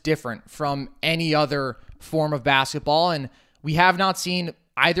just different from any other form of basketball, and we have not seen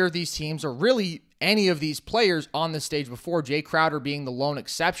either of these teams or really any of these players on the stage before, Jay Crowder being the lone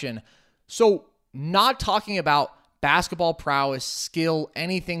exception. So not talking about basketball prowess, skill,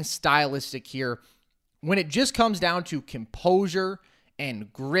 anything stylistic here, when it just comes down to composure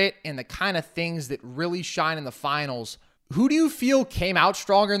and grit and the kind of things that really shine in the finals, who do you feel came out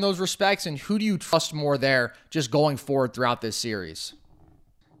stronger in those respects, and who do you trust more there just going forward throughout this series?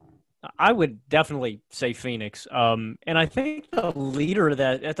 I would definitely say Phoenix. And I think the leader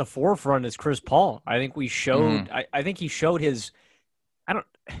that at the forefront is Chris Paul. I think we showed, I think he showed his,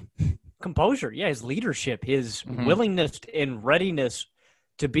 composure. Yeah, his leadership, his willingness and readiness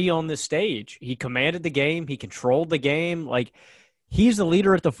to be on this stage. He commanded the game. He controlled the game. He's the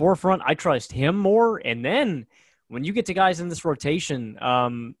leader at the forefront. I trust him more. And then when you get to guys in this rotation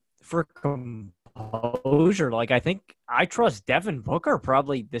for composure, I think I trust Devin Booker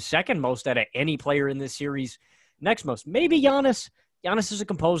probably the second most out of any player in this series. Next most, maybe Giannis. Giannis is a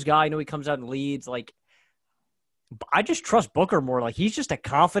composed guy. I know he comes out and leads. I just trust Booker more. He's just a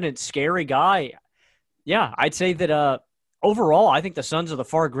confident, scary guy. Yeah, I'd say that overall, I think the Suns are the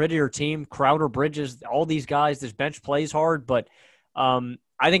far grittier team. Crowder, Bridges, all these guys, this bench plays hard, but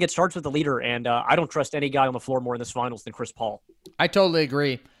I think it starts with the leader, and I don't trust any guy on the floor more in this finals than Chris Paul. I totally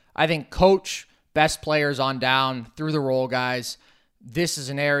agree. I think coach, best players on down, through the role guys, this is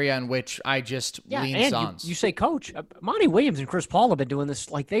an area in which I just lean Suns. You say coach. Monty Williams and Chris Paul have been doing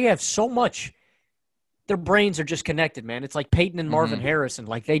this. Like, they have so much. Their brains are just connected, man. It's like Peyton and Marvin Harrison.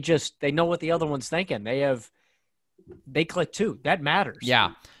 Like, they know what the other one's thinking. They click too. That matters.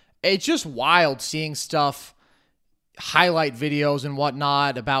 Yeah. It's just wild seeing stuff, highlight videos and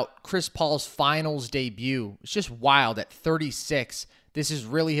whatnot about Chris Paul's finals debut. It's just wild at 36. This is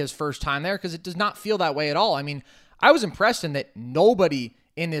really his first time there, because it does not feel that way at all. I mean, I was impressed in that nobody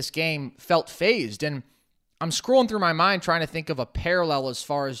in this game felt phased. And I'm scrolling through my mind trying to think of a parallel as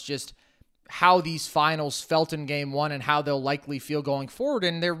far as just how these finals felt in game one and how they'll likely feel going forward.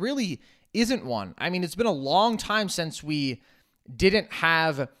 And there really isn't one. I mean, it's been a long time since we didn't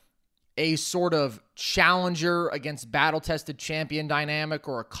have a sort of challenger against battle-tested champion dynamic,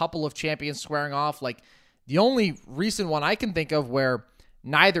 or a couple of champions squaring off. Like, the only recent one I can think of where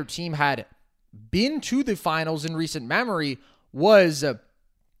neither team had been to the finals in recent memory was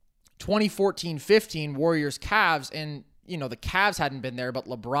 2014-15 Warriors-Cavs. And, you know, the Cavs hadn't been there, but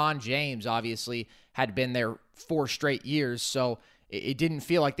LeBron James obviously had been there 4 straight years. So it didn't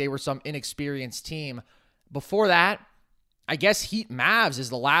feel like they were some inexperienced team. Before that, I guess Heat-Mavs is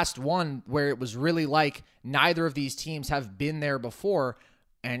the last one where it was really like neither of these teams have been there before.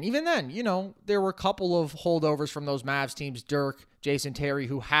 And even then, you know, there were a couple of holdovers from those Mavs teams, Dirk, Jason Terry,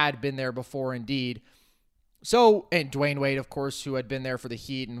 who had been there before indeed. So, and Dwayne Wade, of course, who had been there for the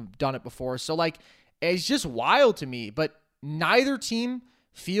Heat and done it before. So, like, it's just wild to me. But neither team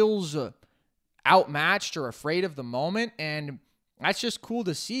feels outmatched or afraid of the moment. And that's just cool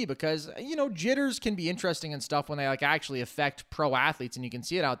to see, because, you know, jitters can be interesting and stuff when they like actually affect pro athletes, and you can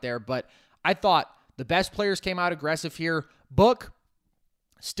see it out there. But I thought the best players came out aggressive here. Book,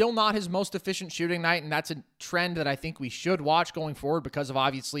 still not his most efficient shooting night, and that's a trend that I think we should watch going forward, because of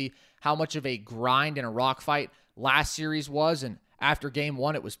obviously how much of a grind and a rock fight last series was. And after game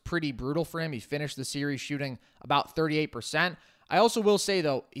one, it was pretty brutal for him. He finished the series shooting about 38%. I also will say,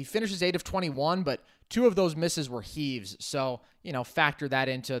 though, he finishes 8 of 21, but 2 of those misses were heaves. So, you know, factor that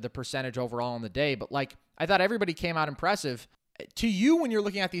into the percentage overall on the day. But, like, I thought everybody came out impressive. To you, when you're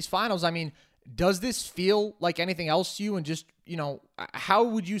looking at these finals, I mean, does this feel like anything else to you? And just, you know, how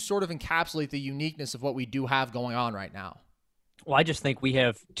would you sort of encapsulate the uniqueness of what we do have going on right now? Well, I just think we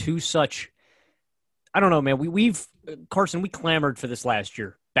have two such, I don't know, man. We've Carson, we clamored for this last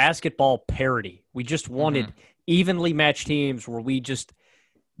year. Basketball parity. We just wanted evenly matched teams where we just,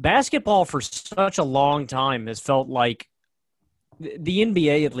 basketball for such a long time has felt like, the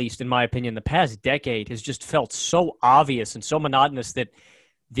NBA, at least in my opinion, the past decade has just felt so obvious and so monotonous that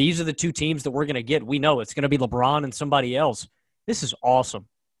these are the two teams that we're going to get. We know it's going to be LeBron and somebody else. This is awesome.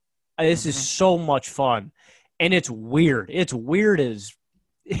 This is so much fun. And it's weird. It's weird as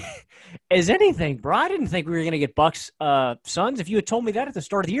anything, bro. I didn't think we were going to get Bucks Suns. If you had told me that at the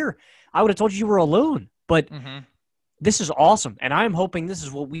start of the year, I would have told you were a loon. But this is awesome. And I'm hoping this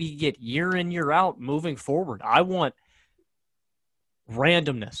is what we get year in, year out moving forward. I want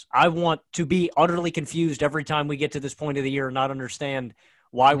randomness. I want to be utterly confused every time we get to this point of the year and not understand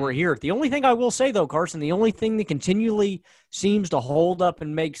why we're here. The only thing I will say, though, Carson, the only thing that continually seems to hold up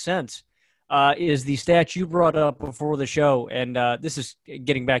and make sense is the stats you brought up before the show. And this is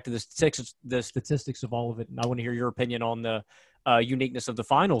getting back to the statistics of all of it. And I want to hear your opinion on the uniqueness of the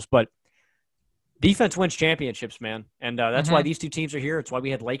finals. But defense wins championships, man. And that's why these two teams are here. It's why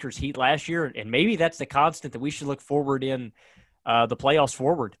we had Lakers Heat last year. And maybe that's the constant that we should look forward in the playoffs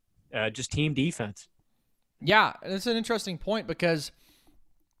forward, just team defense. Yeah, it's an interesting point, because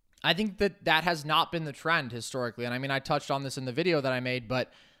I think that has not been the trend historically. And I mean, I touched on this in the video that I made,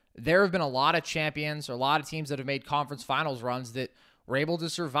 but there have been a lot of champions or a lot of teams that have made conference finals runs that were able to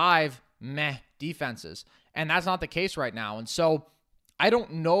survive meh defenses. And that's not the case right now. And so I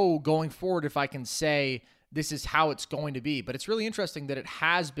don't know going forward if I can say this is how it's going to be, but it's really interesting that it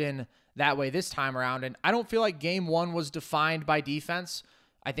has been that way this time around. And I don't feel like game one was defined by defense.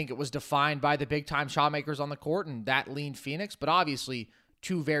 I think it was defined by the big time shot makers on the court, and that leaned Phoenix, but obviously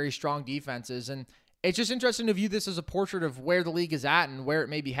two very strong defenses. And it's just interesting to view this as a portrait of where the league is at and where it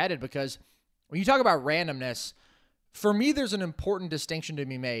may be headed, because when you talk about randomness, for me, there's an important distinction to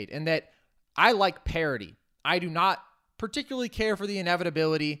be made in that I like parity. I do not particularly care for the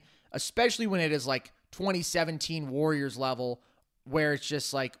inevitability, especially when it is like 2017 Warriors level, where it's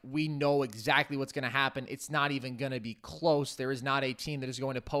just like we know exactly what's going to happen. It's not even going to be close. There is not a team that is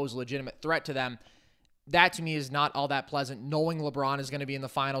going to pose a legitimate threat to them. That to me is not all that pleasant. Knowing LeBron is going to be in the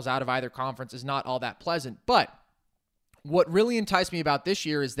finals out of either conference is not all that pleasant. But what really enticed me about this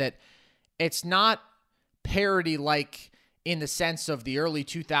year is that it's not parity like in the sense of the early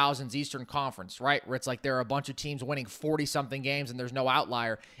 2000s Eastern Conference, right? Where it's like there are a bunch of teams winning 40-something games and there's no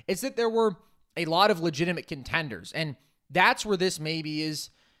outlier. It's that there were a lot of legitimate contenders. And that's where this maybe is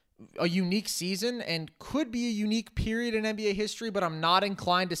a unique season and could be a unique period in NBA history, but I'm not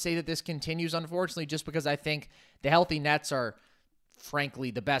inclined to say that this continues, unfortunately, just because I think the healthy Nets are,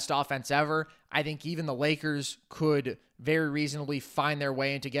 frankly, the best offense ever. I think even the Lakers could very reasonably find their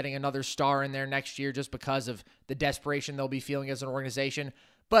way into getting another star in there next year just because of the desperation they'll be feeling as an organization.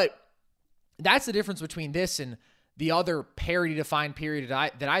 But that's the difference between this and the other parity-defined period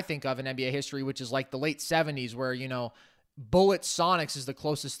that I think of in NBA history, which is like the late 70s where, you know, Bullet Sonics is the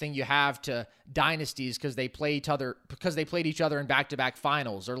closest thing you have to dynasties because they played each other in back-to-back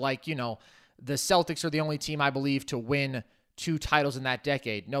finals. Or like, you know, the Celtics are the only team, I believe, to win 2 titles in that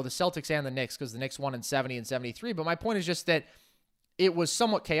decade. No, the Celtics and the Knicks, because the Knicks won in 70 and 73. But my point is just that it was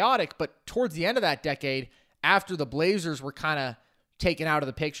somewhat chaotic, but towards the end of that decade, after the Blazers were kind of taken out of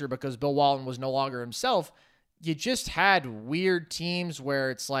the picture because Bill Walton was no longer himself, you just had weird teams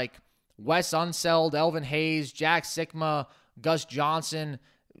where it's like Wes Unseld, Elvin Hayes, Jack Sikma, Gus Johnson.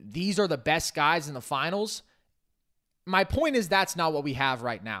 These are the best guys in the finals. My point is that's not what we have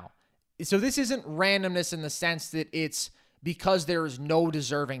right now. So this isn't randomness in the sense that it's because there is no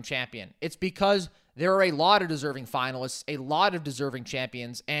deserving champion. It's because there are a lot of deserving finalists, a lot of deserving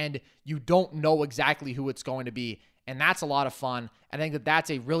champions, and you don't know exactly who it's going to be. And that's a lot of fun. I think that that's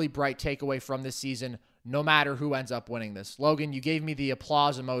a really bright takeaway from this season, no matter who ends up winning this. Logan, you gave me the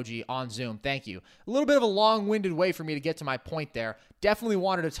applause emoji on Zoom. Thank you. A little bit of a long-winded way for me to get to my point there. Definitely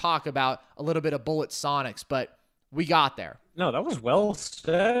wanted to talk about a little bit of Bullet Sonics, but we got there. No, that was well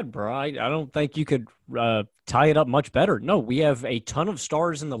said, bro. I don't think you could tie it up much better. No, we have a ton of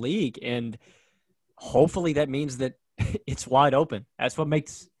stars in the league, and hopefully that means that it's wide open. That's what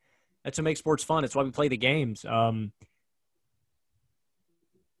makes sports fun. It's why we play the games.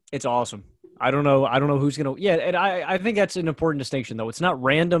 It's awesome. I don't know who's going to – yeah, and I think that's an important distinction, though. It's not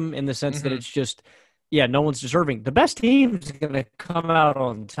random in the sense that it's just, yeah, no one's deserving. The best team's going to come out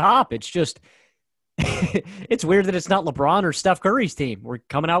on top. It's just – it's weird that it's not LeBron or Steph Curry's team. We're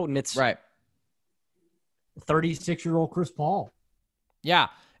coming out and it's right. 36-year-old Chris Paul. Yeah.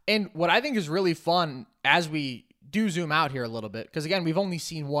 And what I think is really fun as we do zoom out here a little bit, because again, we've only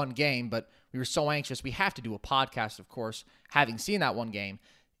seen one game, but we were so anxious. We have to do a podcast, of course, having seen that one game,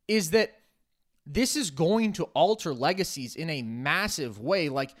 is that this is going to alter legacies in a massive way.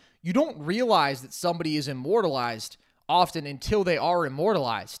 Like, you don't realize that somebody is immortalized often until they are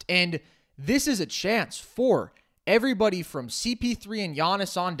immortalized. And this is a chance for everybody from CP3 and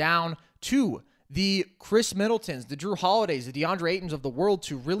Giannis on down to the Chris Middletons, the Drew Holidays, the DeAndre Aytons of the world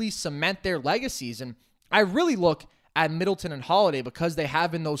to really cement their legacies. And I really look at Middleton and Holiday because they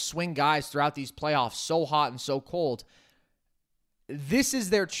have been those swing guys throughout these playoffs, so hot and so cold. This is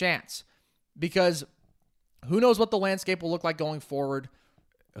their chance because who knows what the landscape will look like going forward.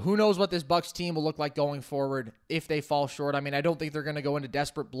 Who knows what this Bucks team will look like going forward if they fall short. I mean, I don't think they're going to go into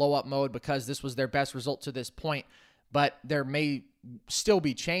desperate blow-up mode because this was their best result to this point, but there may still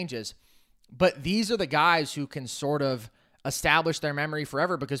be changes. But these are the guys who can sort of establish their memory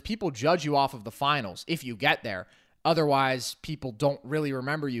forever because people judge you off of the finals if you get there. Otherwise, people don't really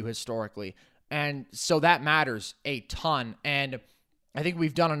remember you historically. And so that matters a ton. And I think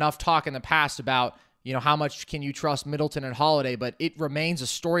we've done enough talk in the past about, you know, how much can you trust Middleton and Holiday, but it remains a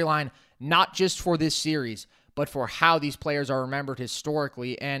storyline not just for this series, but for how these players are remembered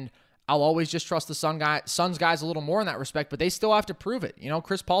historically. And I'll always just trust the Suns guys a little more in that respect, but they still have to prove it. You know,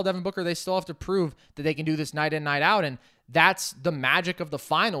 Chris Paul, Devin Booker, they still have to prove that they can do this night in, night out. And that's the magic of the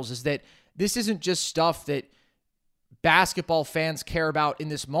finals, is that this isn't just stuff that basketball fans care about in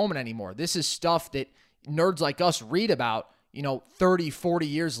this moment anymore. This is stuff that nerds like us read about, you know, 30, 40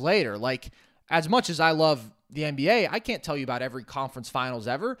 years later. Like, as much as I love the NBA, I can't tell you about every conference finals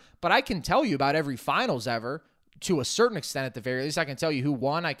ever, but I can tell you about every finals ever to a certain extent at the very least. I can tell you who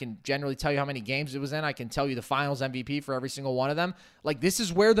won. I can generally tell you how many games it was in. I can tell you the finals MVP for every single one of them. Like, this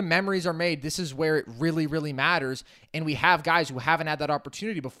is where the memories are made. This is where it really, really matters. And we have guys who haven't had that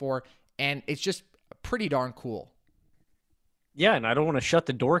opportunity before, and it's just pretty darn cool. Yeah, and I don't want to shut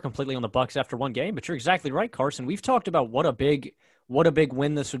the door completely on the Bucks after one game, but you're exactly right, Carson. We've talked about what a big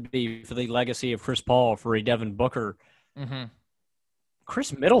win this would be for the legacy of Chris Paul, for a Devin Booker. Mm-hmm.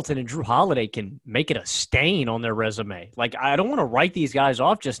 Chris Middleton and Drew Holiday can make it a stain on their resume. Like, I don't want to write these guys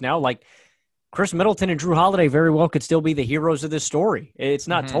off just now. Like, Chris Middleton and Drew Holiday very well could still be the heroes of this story. It's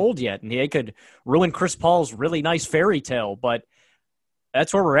not told yet, and they could ruin Chris Paul's really nice fairy tale, but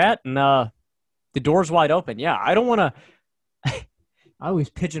that's where we're at, and the door's wide open. Yeah, I don't want to I always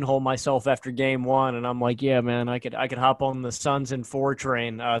pigeonhole myself after game one, and I'm like, yeah, man, I could hop on the Suns and 4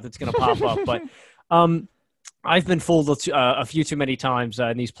 train that's going to pop up. But I've been fooled a few too many times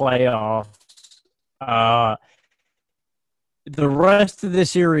in these playoffs. The rest of the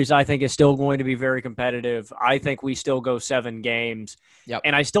series, I think, is still going to be very competitive. I think we still go 7 games. Yep.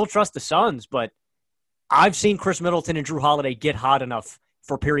 And I still trust the Suns, but I've seen Chris Middleton and Drew Holiday get hot enough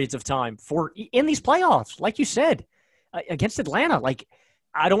for periods of time in these playoffs, like you said, against Atlanta. Like,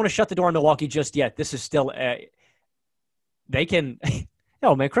 I don't want to shut the door on Milwaukee just yet. This is still they can –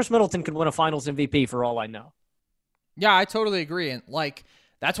 man, Chris Middleton could win a Finals MVP for all I know. Yeah, I totally agree. And,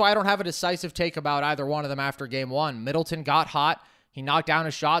 that's why I don't have a decisive take about either one of them after game one. Middleton got hot. He knocked down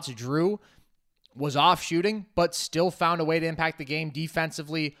his shots. Drew was off shooting, but still found a way to impact the game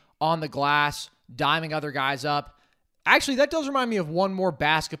defensively on the glass, diming other guys up. Actually, that does remind me of one more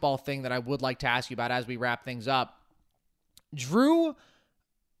basketball thing that I would like to ask you about as we wrap things up. Drew,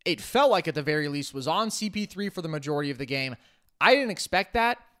 it felt like at the very least, was on CP3 for the majority of the game. I didn't expect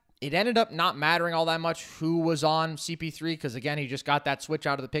that. It ended up not mattering all that much who was on CP3 because, again, he just got that switch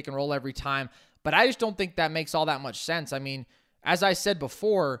out of the pick and roll every time. But I just don't think that makes all that much sense. I mean, as I said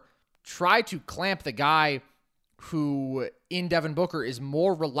before, try to clamp the guy who, in Devin Booker, is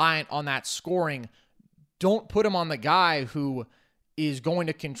more reliant on that scoring. Don't put him on the guy who is going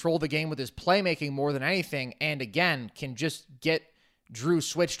to control the game with his playmaking more than anything and, again, can just get Drew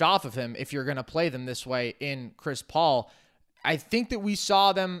switched off of him if you're going to play them this way in Chris Paul. I think that we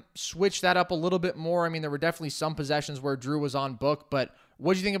saw them switch that up a little bit more. I mean, there were definitely some possessions where Drew was on Book, but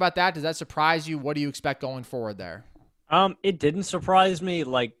what do you think about that? Does that surprise you? What do you expect going forward there? It didn't surprise me.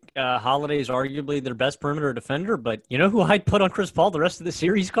 Holiday's arguably their best perimeter defender, but you know who I'd put on Chris Paul the rest of the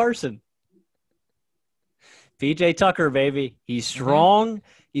series, Carson? PJ Tucker, baby. He's strong. Mm-hmm.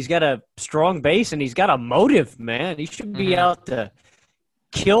 He's got a strong base, and he's got a motive, man. He should be out to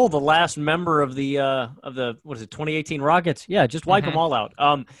kill the last member of the 2018 Rockets. Yeah, just wipe them all out.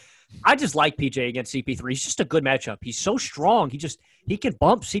 I just like PJ against CP3. He's just a good matchup. He's so strong. He can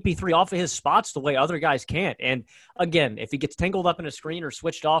bump CP3 off of his spots the way other guys can't. And again, if he gets tangled up in a screen or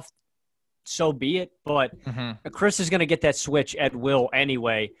switched off, so be it. But Chris is going to get that switch at will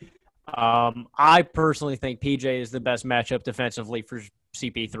anyway. I personally think PJ is the best matchup defensively for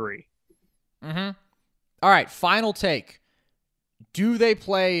CP3. All right, final take. Do they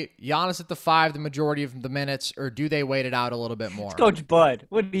play Giannis at the 5 the majority of the minutes, or do they wait it out a little bit more? It's Coach Bud.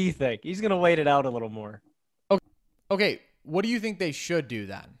 What do you think? He's going to wait it out a little more. Okay, what do you think they should do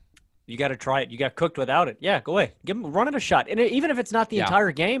then? You got to try it. You got cooked without it. Yeah, go ahead. Run it a shot. And even if it's not the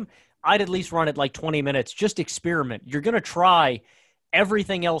entire game, I'd at least run it like 20 minutes. Just experiment. You're going to try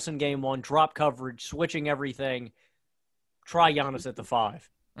everything else in game one, drop coverage, switching everything. Try Giannis at the 5.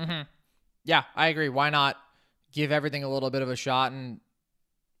 Yeah, I agree. Why not give everything a little bit of a shot? And,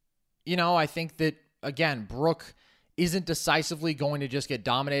 I think that, again, Brook isn't decisively going to just get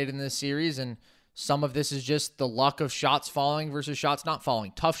dominated in this series, and some of this is just the luck of shots falling versus shots not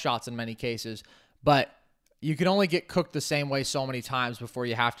falling. Tough shots in many cases, but you can only get cooked the same way so many times before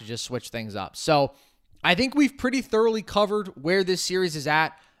you have to just switch things up. So I think we've pretty thoroughly covered where this series is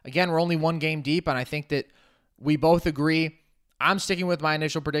at. Again, we're only 1 game deep, and I think that we both agree. I'm sticking with my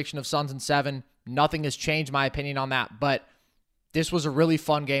initial prediction of Suns in 7. Nothing has changed my opinion on that, but this was a really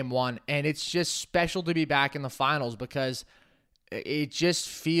fun game 1, and it's just special to be back in the finals because it just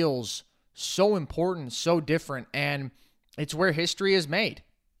feels so important, so different, and it's where history is made.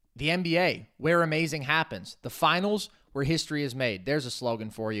 The NBA, where amazing happens. The finals, where history is made. There's a slogan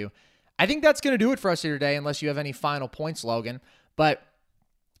for you. I think that's going to do it for us here today, unless you have any final points, Logan, but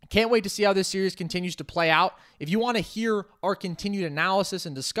can't wait to see how this series continues to play out. If you want to hear our continued analysis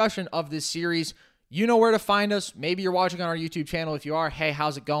and discussion of this series, you know where to find us. Maybe you're watching on our YouTube channel. If you are, hey,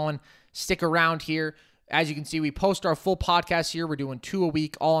 how's it going? Stick around here. As you can see, we post our full podcast here. We're doing 2 a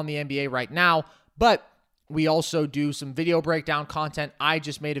week, all on the NBA right now, but we also do some video breakdown content. I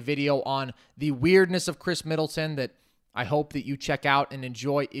just made a video on the weirdness of Chris Middleton that I hope that you check out and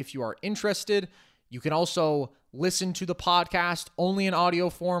enjoy if you are interested. You can also listen to the podcast only in audio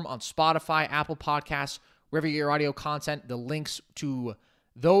form on Spotify, Apple Podcasts, wherever you get your audio content. The links to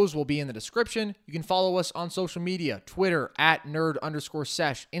those will be in the description. You can follow us on social media, Twitter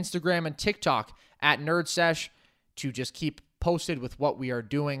 @nerd_sesh, Instagram and TikTok @nerdsesh, to just keep posted with what we are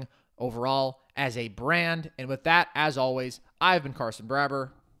doing overall as a brand. And with that, as always, I've been Carson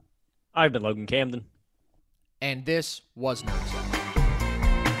Brabber. I've been Logan Camden. And this was Nerd Sesh.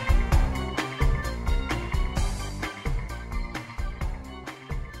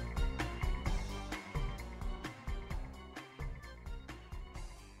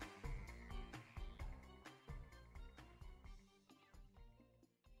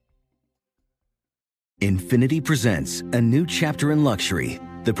 Infiniti presents a new chapter in luxury,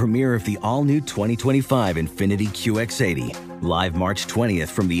 the premiere of the all-new 2025 Infiniti QX80, live March 20th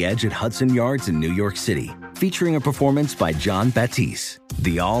from the Edge at Hudson Yards in New York City, featuring a performance by John Batiste.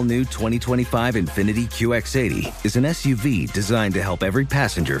 The all-new 2025 Infiniti QX80 is an SUV designed to help every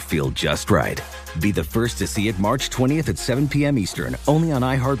passenger feel just right. Be the first to see it March 20th at 7 p.m. Eastern, only on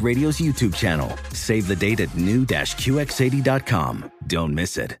iHeartRadio's YouTube channel. Save the date at new-QX80.com. Don't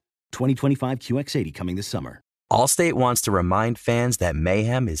miss it. 2025 QX80 coming this summer. Allstate wants to remind fans that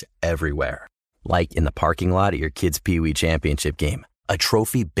mayhem is everywhere. Like in the parking lot at your kid's Pee Wee Championship game. A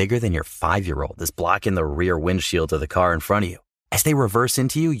trophy bigger than your 5-year-old is blocking the rear windshield of the car in front of you. As they reverse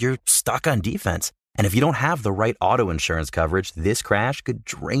into you, you're stuck on defense. And if you don't have the right auto insurance coverage, this crash could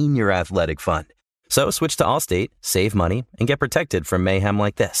drain your athletic fund. So switch to Allstate, save money, and get protected from mayhem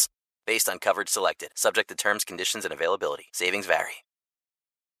like this. Based on coverage selected, subject to terms, conditions, and availability. Savings vary.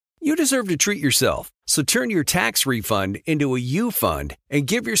 You deserve to treat yourself, so turn your tax refund into a U fund and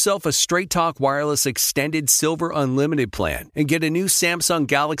give yourself a Straight Talk Wireless Extended Silver Unlimited plan and get a new Samsung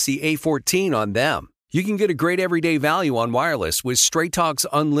Galaxy A14 on them. You can get a great everyday value on wireless with Straight Talk's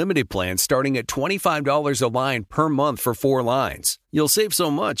Unlimited plan starting at $25 a line per month for 4 lines. You'll save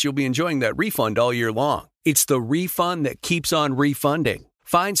so much you'll be enjoying that refund all year long. It's the refund that keeps on refunding.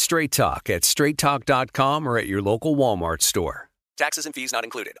 Find Straight Talk at straighttalk.com or at your local Walmart store. Taxes and fees not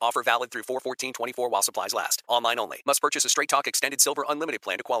included. Offer valid through 4/14/24 while supplies last. Online only. Must purchase a Straight Talk Extended Silver Unlimited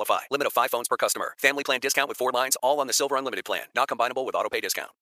plan to qualify. Limit of 5 phones per customer. Family plan discount with 4 lines all on the Silver Unlimited plan. Not combinable with auto pay discount.